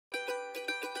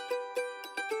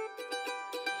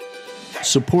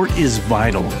Support is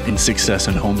vital in success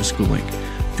in homeschooling.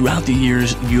 Throughout the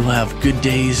years, you'll have good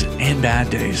days and bad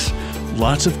days,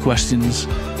 lots of questions,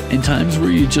 and times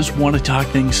where you just want to talk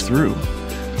things through.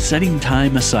 Setting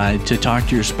time aside to talk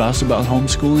to your spouse about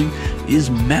homeschooling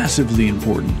is massively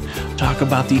important. Talk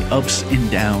about the ups and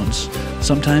downs.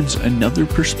 Sometimes another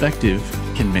perspective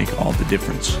can make all the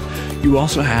difference. You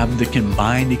also have the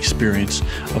combined experience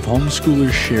of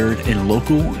homeschoolers shared in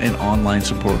local and online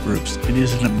support groups. It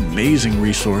is an amazing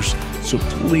resource, so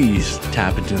please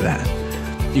tap into that.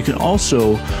 You can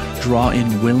also draw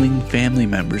in willing family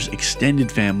members,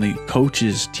 extended family,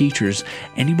 coaches, teachers,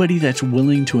 anybody that's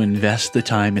willing to invest the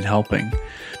time in helping.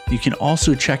 You can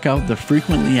also check out the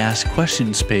frequently asked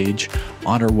questions page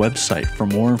on our website for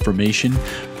more information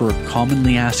for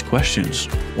commonly asked questions,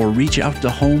 or reach out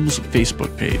to Home's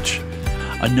Facebook page.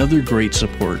 Another great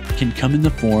support can come in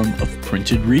the form of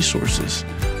printed resources.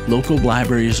 Local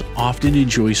libraries often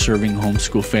enjoy serving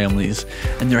homeschool families,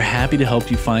 and they're happy to help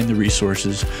you find the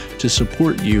resources to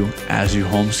support you as you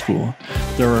homeschool.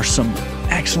 There are some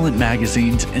excellent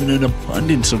magazines and an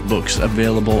abundance of books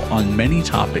available on many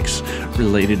topics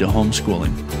related to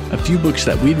homeschooling. A few books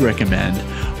that we'd recommend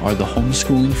are The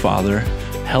Homeschooling Father,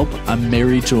 Help, I'm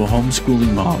Married to a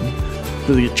Homeschooling Mom,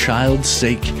 For the Child's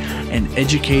Sake, and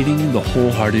Educating the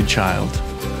Wholehearted Child.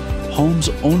 Home's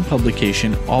own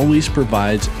publication always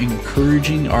provides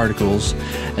encouraging articles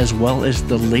as well as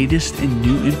the latest and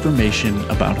new information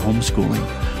about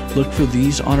homeschooling. Look for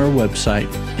these on our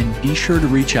website and be sure to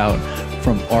reach out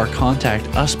from our Contact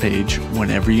Us page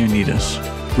whenever you need us.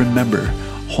 Remember,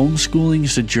 homeschooling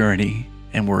is a journey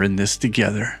and we're in this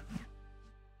together.